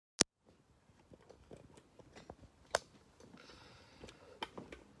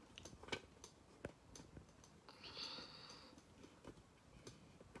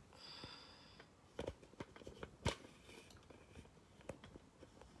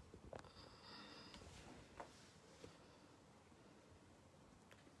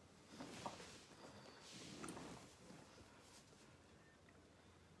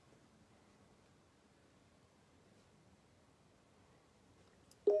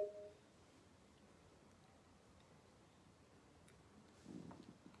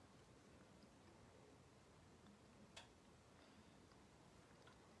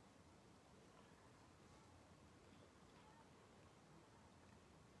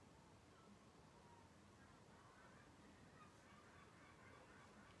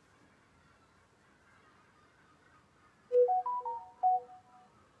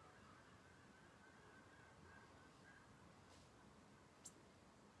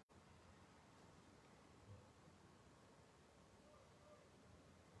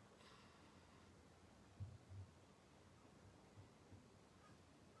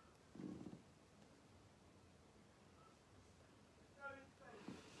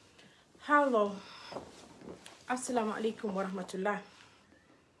Hello, assalamu alaikum wa rahmatullah.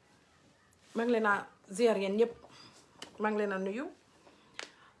 maa ngi leen a ziar yéen ñëpp maa ngi leen a nuyu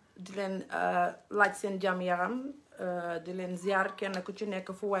di leen laaj seen jàmm yaram di leen ziar kenn ku ci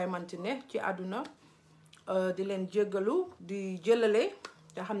nekk fu waay manti ne ci àdduna di leen jéggalu di jëlale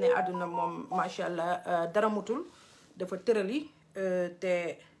nga xam ne àdduna moom macha allah dara mutul dafa tërali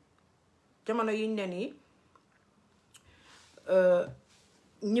te jamono yiñ ne nii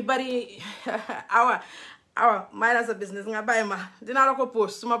ñi bari awa may na sa business nga bàyyi ma dinaa la ko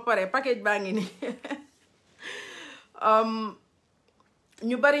post su ma paree package baa ngi nii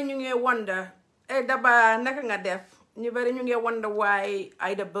ñu bari ñu ngi wonder Daba naka nga def ñu bari ñu ngi wonder why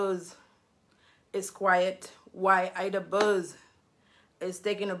Ida Buzz is quiet, why Ida Buzz is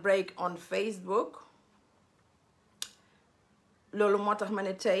taking a break on Facebook. Loolu moo tax ma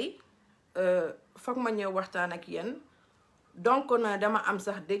ne tey foog ma ñëw waxtaan ak yéen donc na dama am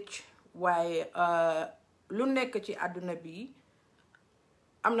sax dëcc waaye lu nekk ci àdduna bi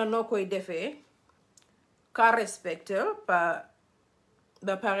am na noo koy defee ka respecte ba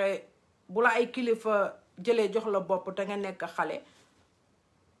pare bu la ay kilifa jëlee jox la bopp te nga nekk xale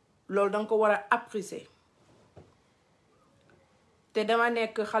loolu danga ko war a apprécier te dama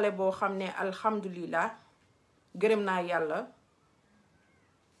nekk xale boo xam ne alhamdulillah gërëm naa yàlla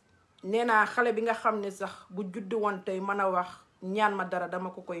nee naa xale bi nga xam ne sax bu juddu woon tey mën a wax ñaan ma dara dama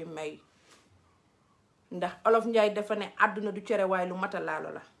ko koy may ndax olof njaay dafa ne àdduna du cere waaye lu mata laalo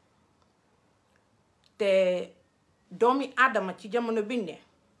la te doomi aadama ci jamono biñ ne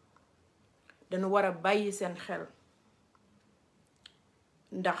dañu war a bàyyi seen xel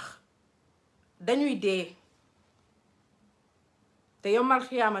ndax dañuy dee te yomal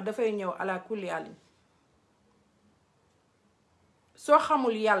xiyaama dafay ñëw ala kulli alin soo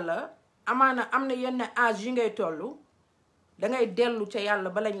xamul yàlla amaana am na yenn âge yi ngay tollu dangay dellu ca yàlla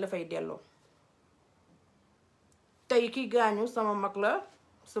ba lañ la fay delloo tey ki gaañu sama mag la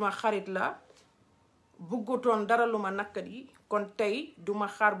sama xarit la buggutoon dara lu ma nakkat yi kon tey duma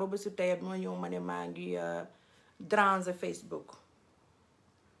xaar ba bésu teyat moo ñëw ma ne maa ngi déranger Facebook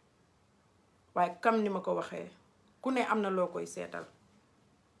waaye comme ni ma ko waxee ku ne am na loo koy seetal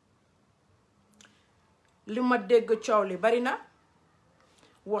li ma dégg coow li bari na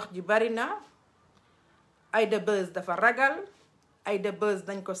wax ji bari na Ida Buzz dafa ragal Ida Buzz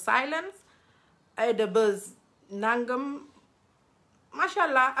dañ ko silence Ida Buzz nangam macha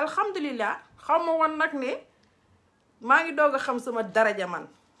allah alhamdulillah xaw ma woon nag ne maa ngi doog a xam sama daraja man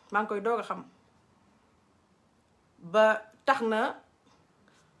maa ngi koy doog a xam ba tax na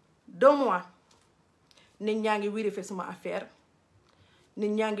 2 mois nit ñaa ngi vérifier suma affaire nit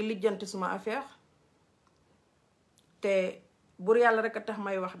ñaa ngi lijjanti suma affaire te bur yàlla rek a tax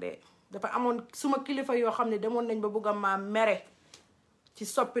may wax de dafa amoon suma kilifa yoo xam ne demoon nañ ba bugg a ma mere ci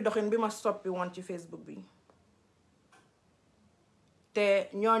soppi doxin bi ma soppi woon ci Facebook bi te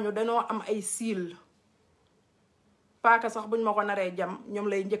ñooñu dañoo am ay siil paaka sax buñ ma ko naree jam ñoom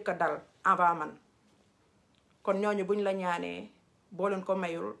lay njëkk a dal avant man kon ñooñu buñ la ñaanee boo leen ko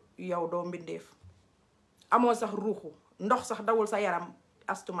mayul yow doo mbindeef amoo sax ruuxu ndox sax dawul sa yaram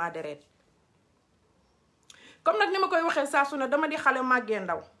astuma deret comme nag ni ma koy waxee saa su ne dama di xale màggee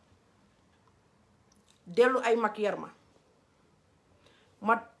ndaw dellu ay mag yar ma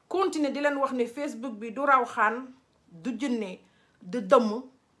continuer di leen wax ne Facebook bi du raw xaan du jinne du dëmm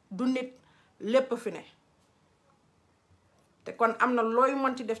du nit lépp fi ne te kon am na looy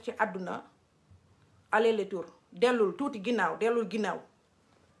mën ci def ci àdduna aller retour dellul tuuti ginnaaw dellul ginnaaw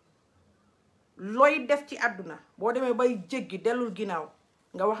looy def ci àdduna boo demee bay jéggi dellul ginnaaw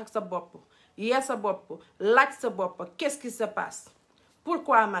nga wax ak sa bopp yee sa bopp laaj sa bopp qu'est-ce qui se passe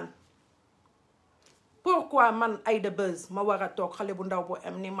pourquoi man Ida Buzz ma war a toog xale bu ndaw bu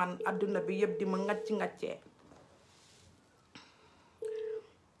am ni man àdduna bi yëpp di ma ngàccee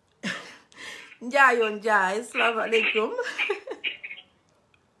njaayoon njaay salaamaaleykum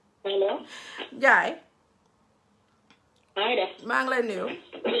allo njaay Aida maa ngi lay nuyu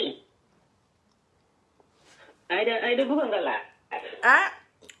Aida bëgg nga laaj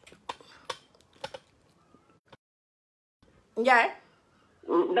njaay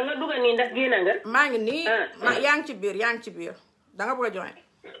danga dugga nii ndax génn nga maa ngi nii yaa ngi ci biir danga bëgg a joxe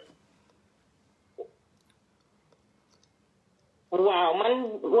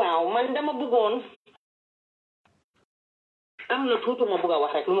waaw man dama bëggoon am na tuuti ma bëgg a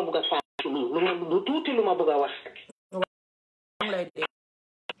wax rek lu ma bëgg a saa lu tuuti lu ma bëgg a wax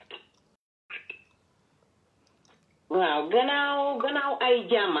waaw gannaaw ay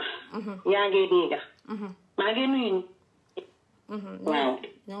jàmma yaa ngi dégga maa ngi nuyu waaw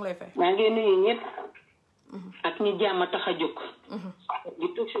ñu ngi lay fay maa ngi nuyu ñëpp ak ñi jàmm tax a jóg di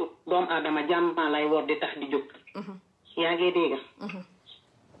toujours doom aadama jàmmaa lay wor di tax di jóg yaa ngi dégg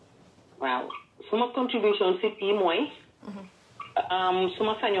waaw suma contribution si fii mooy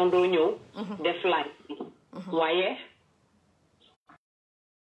suma sañoon doo ñëw def live bi waaye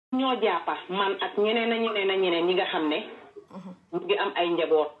ñoo jàppa man ak ñeneen ñi nga xam ne ñu ngi am ay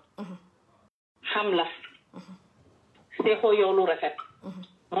njaboot xam la seexoo yow lu rafet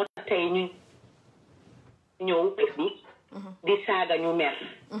moo tax tey ñu ñëw bés bi di saaga ñu mer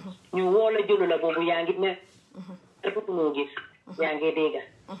ñu woo la jëlu la boobu yaa ngi mer rëbatu moo gis yaa ngi dégga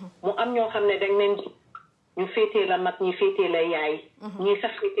mu am ñoo xam ne dañ leen ñu féetee la mag ñi féetee la yaay ñi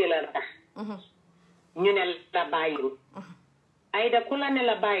sax féetee la tax ñu ne la bàyyil Aida ku la ne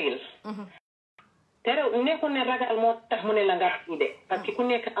la bàyyil te rew nekkul ne ragal moo tax mu ne la nga bàyyi de parce que ku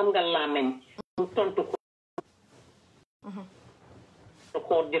nekk am nga làmmeñ mu tontu ko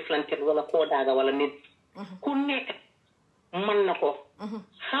koo jëflante wala koo daaga wala nit ku nekk mën na ko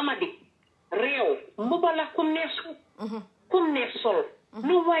xamadi réew mbuba la ku ne sol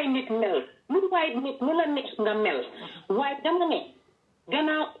lu waay nit mel lu waay nit lu la neex nga mel waaye dama ne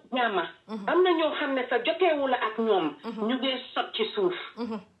gannaaw ñaama am na ñoo xam ne sa joteewu la ak ñoom ñu ngi sot ci suuf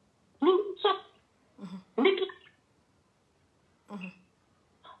ñu sot nit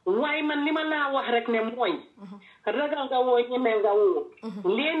waaye man li ma laa wax rek ne mooy ragal nga woo ñeme nga woo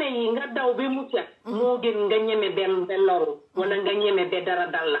léene yi nga daw ba mucca moo gën nga ñeme be loru wala nga ñeme be dara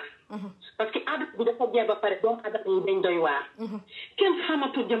dal la parce que àdduna bi dafa jeex ba pare doomu aadama yi dañ doy waar kenn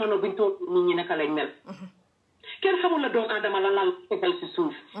xamatul jamono buñ toog nit ñi naka lañ mel kenn xamul la doomu aadama la lal tegal si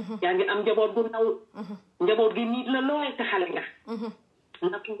suuf yaa ngi am njaboot bu ndaw njaboot gi nit la looy te xale nga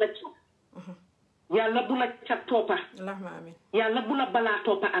natu la ca yàlla bu la ca toppa yàlla bu la balaa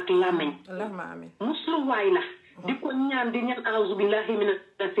toppa ak làmmeñ musluwaay la di ko ñaan di ñaan a'uuzu billahi mina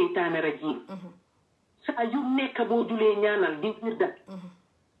seytaane rajiim saa yu nekk boo julee ñaanal di wirda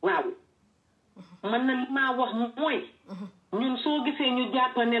waaw man na li maa wax mooy ñun soo gisee ñu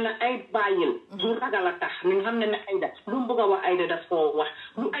jàpp ne la ay bàyyil du ragal a tax ñu xam ne ne Aida lu mu bugg a wax Aida daf koo wax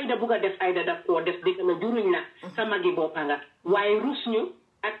lu Aida bugg a def Aida daf koo def dëgg la juruñ la sa magi boppa nga waaye rus ñu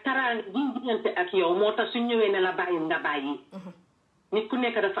ak taraan gi diggante ak yow moo tax suñ ñëwee ne la bàyyil nga bàyyi nit ku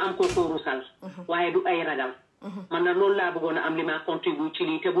nekk dafa am koo rusal waaye du ay ragal man na loolu laa bëggoon a am li ma contribue ci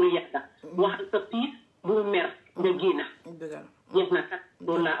lii te bul yàgga waxal sa piis bul mer nga génna jeex na kat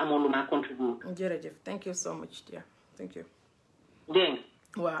loolu laa amoon lu ma contribue jërëjëf thank you so much dear thank you dégg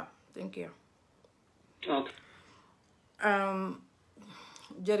waaw thank you ok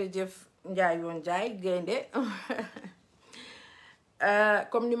jërëjëf Njaay yoon Njaay gaynde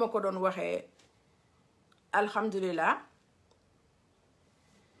comme ni ma ko doon waxee alhamdulilah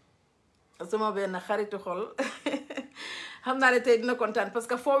sama benn xaritu xol xam naa ne tey dina kontaan parce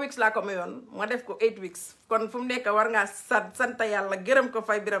que 4 weeks laa ko mayoon ma def ko 8 weeks kon fu mu nekk war ngaa sant yàlla gërëm ko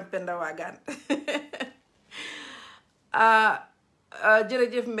Fay Biram Penda Waagaan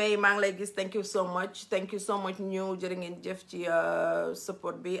jërëjëf May maa ngi lay gis thank you so much ñu jërë ngeen jëf ci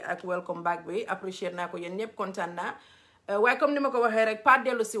support bi ak welcome back bi appreciate naa ko yéen ñëpp kontaan naa waaye comme ni ma ko waxee rek pas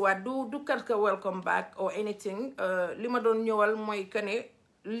dellu si waat du kar ka welcome back or anything li ma doon ñëwal mooy que ne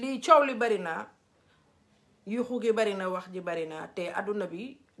li coow li bari na yuuxu gi bari na wax ji bari na te adduna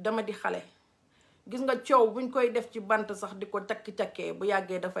bi dama di xale gis nga coow buñ koy def ci bant sax di ko takki-takkee bu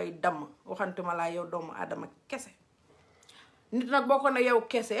yàggee dafay damm waxantuma laa yow doomu aadama kese nit nag boo ko ne yow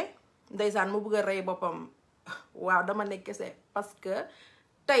kese ndeysaan mu bëgg a rey boppam waaw dama ne kese parce que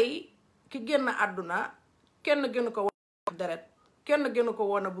tey ki génn àdduna kenn gënu ko woon deret kenn gënu ko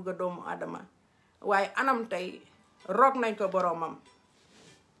woon a bëgg a doomu aadama waaye anam tey roog nañ ko boroomam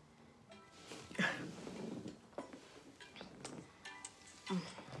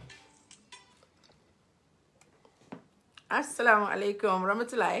asalaamaaleykum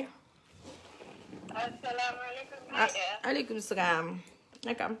rahmatulahi asalaamaaleykum. aleykum salaam.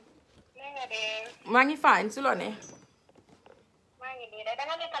 nakam. na nga def. maa ngi fine su loo ne. maa ngi nii de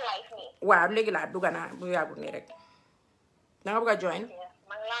danga nekk live nii. waaw léegi laa dugg naa bu yàggul nii rek. da nga bëgg a join.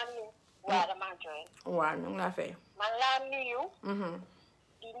 man laa nuyu. waaw damaa join. waaw ñu ngi laa fay. man laa nuyu.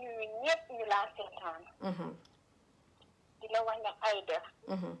 di nuyu ñëpp ñu laa seetaan. di la wax ne Aida.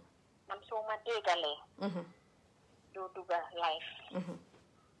 man soo ma déggalee. doo dugga live.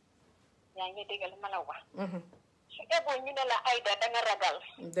 yaa ngi déggal ma la wax. su eboo ñu ne la Aida danga ragal.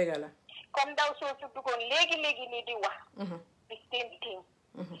 dëgg la. comme ndaw soo su duggoon léegi nii di wax. di same thing.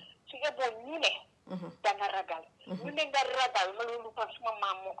 su eboo ñu ne. danga ragal. ñu ne nga ragal ma loolu fa suma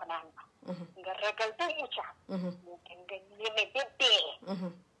maam moo ko naan ba. nga ragal ba mucca. moo gën nga ñeme ba dee.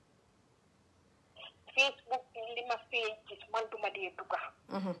 Facebook li ma fee gis man duma dee dugga.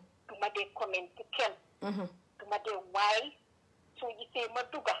 duma dee comment ci kenn. duma dee waay soo gisee ma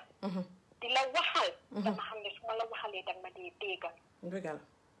dugga. di la waxal dama xam ne su ma la waxalee danga ma dee déggal dëgg la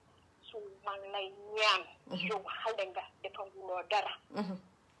su ma lay ñaan yow xale nga defaguloo dara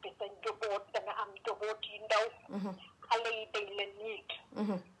te sa njaboot danga am njaboot yi ndaw xale yi dañ la niit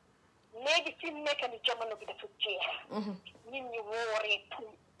léegi fi mu nekk ni jamono bi dafa jeex nit ñi wooree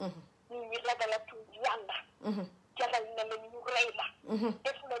tuuti nit ñi ragalatu yàlla jaral na la ñu rey la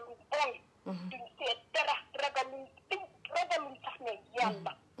def la lu bon duñ seet dara ragaluñ sax ne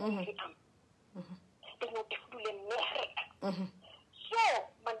yàlla fi am dañoo def lu leen neex rek soo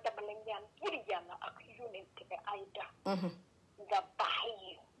man dama la ñaan ngir yàlla ak yonent bi Aida nga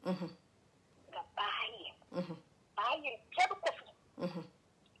bàyyi bàyyi jaru ko fi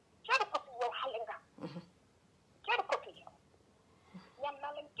yow xale nga jaru ko fi ñaan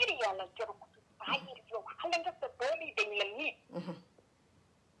naa la ngir yàlla jaru ko fi bàyyi yow xale nga sa doom yi dañ la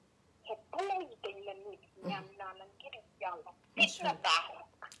nii ñaan naa la ngir yàlla fitna baaxul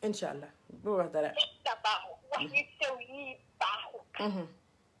inshallah bu wax dara fitna baaxul wax yu sew yii baaxul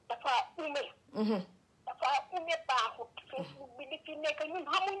dafa ume baaxul Facebook bi li fi nekk ñun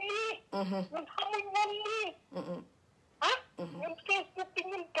xamuñ lii ñun xamuñ woon lii ñun Facebook bi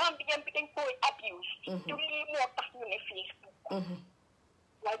ñun Gambien bi dañ koy abuse du lii moo tax ñu ne Facebook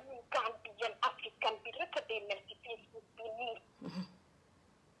waaye ñun Gambien africain bi rek a dee mel ci Facebook bi nii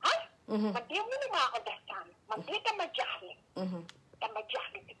man dee mënumaa understand man dee dama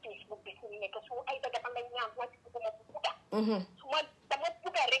jaaxle ci Facebook bi fu mu nekk su ay dama la ñaan wàcc bu ma bu gudda su ma dama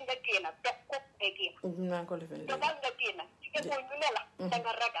bugga rek nga génn def ko nga génn naa ko defee dogal nga génn ci nga ñu ne la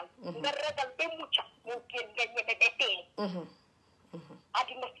danga ragal nga ragal ba mucca ñu génn nga ñeme ba tee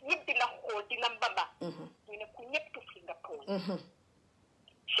àddina si yëpp di la xool di la mbamba ñu ne ku ñëpp tuf li nga tooñ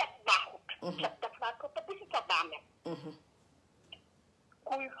cat baaxut cat daf laa ko te bu si sa baamel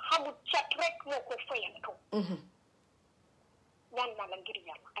kuy xamul cat rek moo ko fayantu ñaan naa la ngir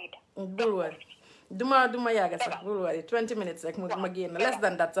yàlla Aida bul wari duma yàgga sax bul wari 20 minutes rek ma génn less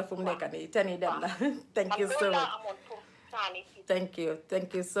than that sax fu mu nekk nii ten yi dem na thank you so much thank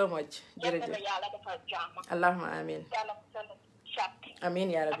you so much jërëjëf allahumma amin amin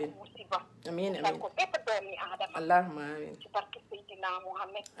ya rabbi amin allahumma amin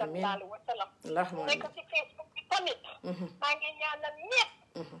amin allahumma amin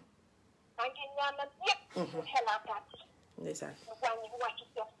maa ngi ñaanal ñëpp ñu xelaataat ndeysaan wàcc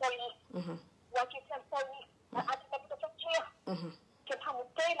seen xol yi na àddina bi dafa jeex kenn xamul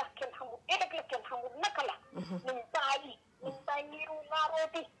tey la kenn xamul ëllëg la kenn xamul naka la nañ bàyyi niiru naaroo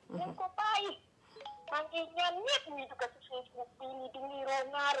bi nañ ko bàyyi maa ngi ñaan ñëpp ñuy dugg ci Facebook bi nii di niiroo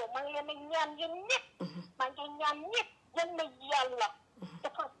naaroo maa ngi leen a ñaan yéen ñëpp maa ngi ñaan ñëpp yal na yàlla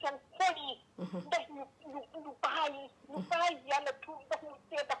dafa seen xol yi ndax ñu bàyyi yàlla tuur ndox mu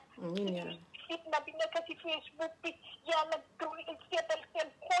sedda fitna bi nekk ci Facebook bi yàlla seetal seen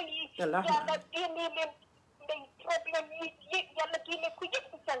xol yi yàlla génne leen ndey problème yi yàlla génne ku yëpp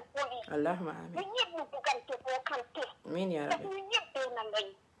ci seen xol yi allahumma amin ñu ñëpp ñu buggante bookante amin ya ndax rabbi ñu ñëpp benn lañ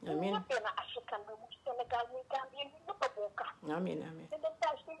amin ñëpp benn africain bi mu Sénégal muy Gambie ñu ñëpp a bokka amin amin te dem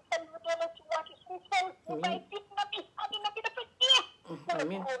daal suñu xel ñu delloo ci waati suñu xel ñu bàyyi fitna bi àddina bi dafa jeex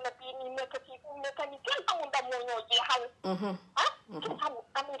amin corona bii nii nekk ci ni kenn xamul ndax moo ñoo jeexal kenn xamul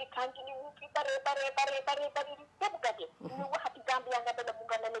américain ji ni mu fi bare ba bugga de ñu waxati Gambia nga dana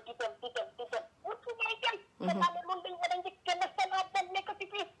bugga na ne di dem mu fu may dem te naa ne loolu dañ war a njëkk kenn xelaat dem nekk ci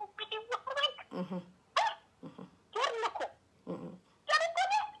Facebook bi di wax rek jar na ko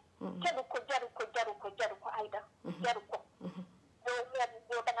jaru ko Aida jaru ko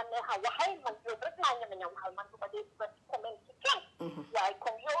yow danga neex a waxal man yow rek laa ñeme ña waxal man du ma dee ba comment ci kenn waaye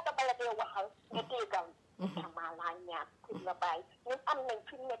comme yow dama la dee waxal nga déggal dama laa ñaan pour nga bàyyi ñun am nañ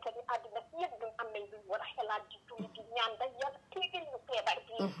fi mu nekk ni àddina si yëpp ñun am nañ luñ war a xelaat di julli di ñaan da yàlla téegal ñu feebar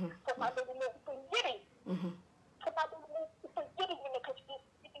bii vraiment loolu moo ëpp njëriñ ñu nekk ci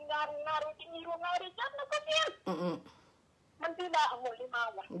di ngaaru di niiru jaar na ko feel man bii laa amoon li maa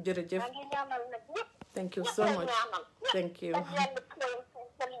wax jërëjëf maa ngi ñaanal nag ñëpp thank you so much thank you yàlla tooyal suñ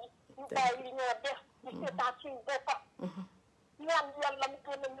xol yi ñu bàyyi li ñoo def ñu seetaan suñ boppa ñaan yàlla mu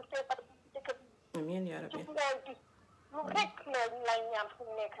génne ñu feebar bi ci dëkk bi amin ya rabbi ci lool bi lu rek loolu lay ñaan fu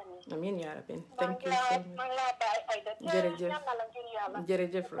mu nekk nii amin ya rabbi thank you so much maa ngi laa bàyyi Aida jërëjëf ñaanal la ngir yàlla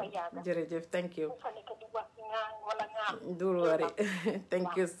jërëjëf thank you bu fa nekk di wax ñaan wala ñaan don't worry thank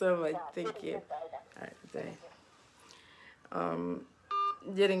you so much thank you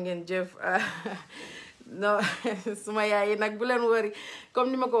jërë ngeen jëf non suma yaay yi nag bu leen wari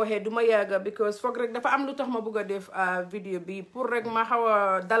comme ni ma ko waxee du ma yàgga because foog rek dafa am lu tax ma bugg a def vidéo bi pour rek ma xaw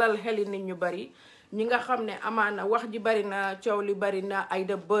a dalal xeli nit ñu bari ñi nga xam ne amaana wax ji bari na coow li bari na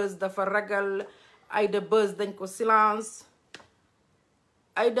Aida Buzz dafa ragal Aida Buzz dañ ko silence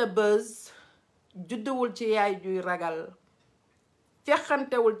Aida Buzz judduwul ci yaay juy ragal,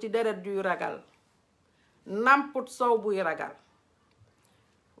 fexantewul ci deret juy ragal, namput sow buy ragal.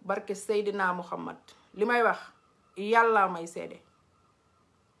 Barke Seydina Muhammad li may wax yàlla may seede.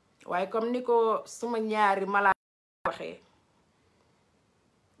 waaye comme ni ko suma ñaari malaa waxee,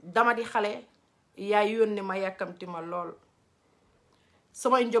 dama di xale, yaay yónni ma yàkkamti ma lool,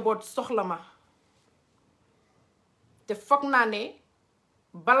 samay njaboot soxla ma, te foog naa ne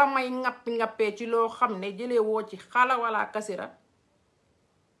bala may ŋappee ci loo xam ne jëlee woo ci xala wala kasira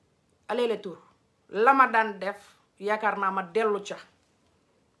aleele tur la ma daan def yaakaar naa ma dellu ca.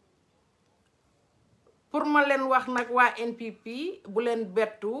 pour ma leen wax nag waa NPP bu leen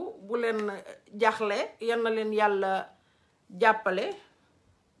bettu, bu leen jaxle, yal na leen yàlla jàppale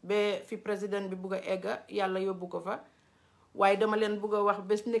ba fi président bi bugg a egga yàlla yóbbu ko fa. waaye dama leen bugg a wax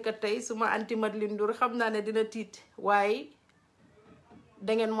bés ni ko tey suma anti Madeleine Ndour xam naa ne dina tiit, waaye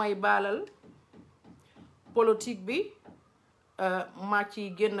dangeen mooy baalal politique bi maa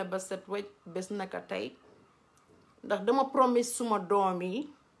ciy génn ba set wecc bés naka tey, ndax dama promise suma doom yi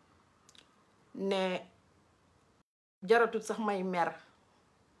ne jaratut sax may mer.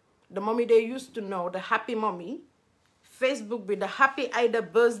 The mommy they used to know, the happy mommy, Facebook bi the happy Aida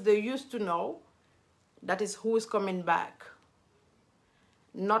Buzz they used to know, that is who is coming back.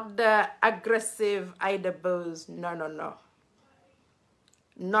 Not the aggressive Aida Buzz, no.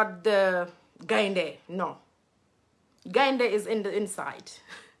 Not the gaynde, no. Gaynde is in the inside.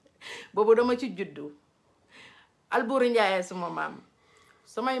 Boobu dama ci juddu. Alburi Njaay suma maam.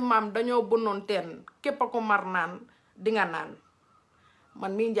 Samay maam dañoo bënnoon teen képp ko mar naan dinga naan.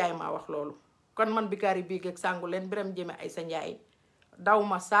 Man mii Njaay maa wax loolu. Kon man Bikari Biig ak Sangu leen Biram Jeme Aysa Njaay daw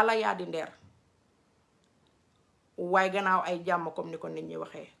ma sala yaa di ndeer. waaye gannaaw ay jàmm comme ni ko nit ñi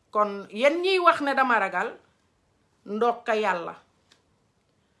waxee. kon yéen ñiy wax ne dama ragal ndokka yàlla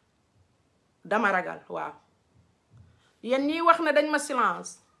dama ragal waaw. yéen ñiy wax ne dañ ma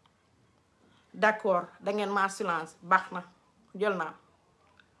silence d'accord dangeen ma silence baax na jël naa.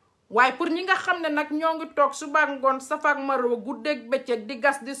 waaye pour ñi nga xam ne nag ñoo ngi toog suba ngoon safaak marwa guddeeg bëccëg di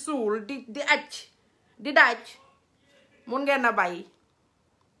gas di suul di acc di daaj mun ngeen a bàyyi.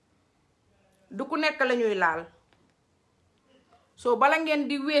 du ku nekk lañuy laal. so bala ngeen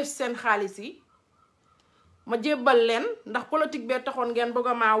di wees seen xaalis yi ma jébbal leen, ndax politique bee taxoon ngeen bëgg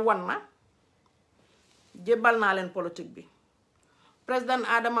maa wan ma, jébbal naa leen politique bi. président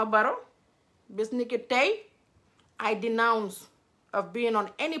Adama Barrow bés ni ki tey I denounce of being on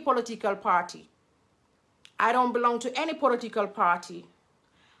any political party. I don't belong to any political party.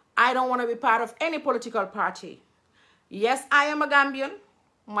 I don't want to be part of any political party. Yes, I am a Gambian.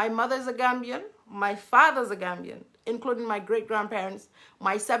 My mother is a Gambian. My father is a Gambian, including my great-grandparents,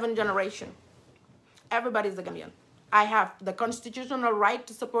 my 7th generation. Everybody's a Gambian. I have the constitutional right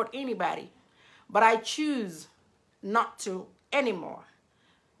to support anybody, but I choose not to anymore.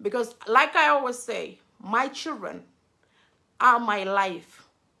 Because like I always say, my children are my life.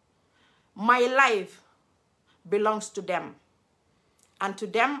 My life belongs to them. And to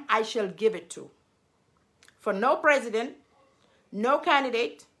them, I shall give it to. For no president, no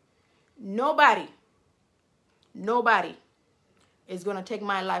candidate, nobody is going to take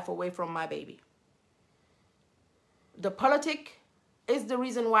my life away from my baby. The politic is the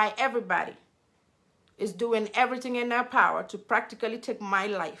reason why everybody is doing everything in their power to practically take my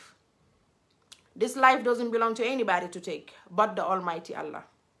life. This life doesn't belong to anybody to take, but the Almighty Allah.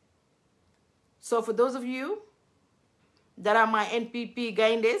 So for those of you that are my NPP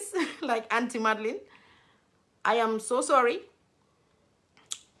gayndes, like Auntie Madeleine, I am so sorry,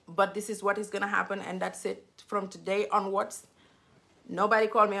 but this is what is going to happen, and that's it. From today onwards, nobody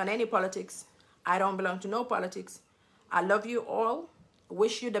call me on any politics. I don't belong to no politics. I love you all.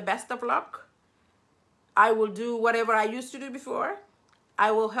 Wish you the best of luck. I will do whatever I used to do before.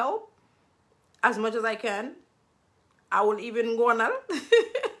 I will help as much as I can. I will even go on.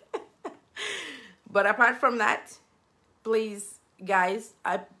 But apart from that, please, guys,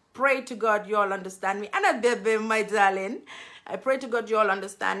 I pray to God you all understand me. Anna baby, my darling. I pray to God you all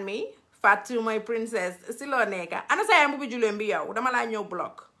understand me. Fatou, my princess. Silo neka. Ana saya mbubi julem bi yow. Dama la ñew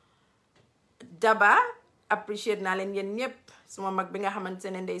block. Daba, appreciate na len yeen ñep. Suma mag bi nga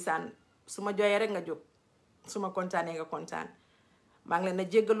xamantene ndeysaan suma joye rek nga jog. Suma contane nga contane. Ma ngi len na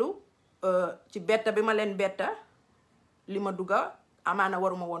jéggalu ci betta bi ma len betta lima duga amana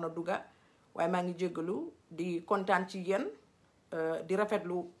waruma wona duga. Waye ma ngi jéggalu di contane ci yeen di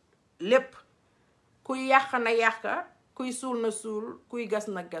rafetlu lépp. Kuy yàq na yàq, kuy suul na suul, kuy gas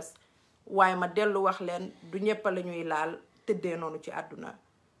na gas. Waaye ma dellu wax leen du ñëpp la ñuy laal tëddee noonu ci àdduna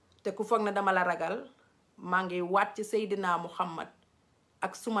te ku foog ne dama la ragal maa ngi waat ci Seydina Muhammad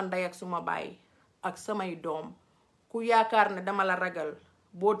ak suma ndey ak suma baay ak samay doom ku yaakaar ne dama la ragal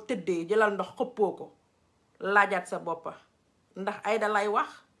boo tëddee jëlal ndox xëppoo ko laajaat sa boppa ndax Aida lay wax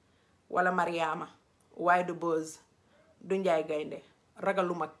wala Mariama waaye du Buzz du Njaay Gaynde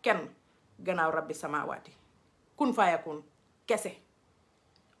ragaluma kenn gannaaw rabbi samaawaati kun fayakun kese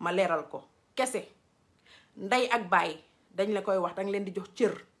ma leeral ko kese ndey ak baay dañ la koy wax danga leen di jox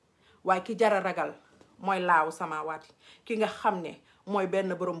cër waaye ki jara ragal mooy laaw samaawaati ki nga xam ne mooy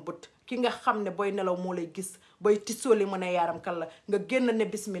benn borom bët ki nga xam ne booy nelaw moo lay gis booy tissooli mu ne yaaram kan la nga génn ne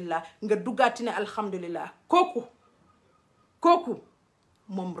bismillah nga duggaati ne alhamdulillah kooku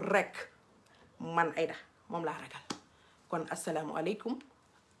moom rekk man Aida moom laa ragal kon assalaamu aleykum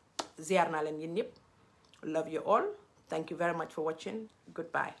ziar naa leen yéen ñëpp love you all thank you very much for watching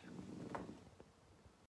goodbye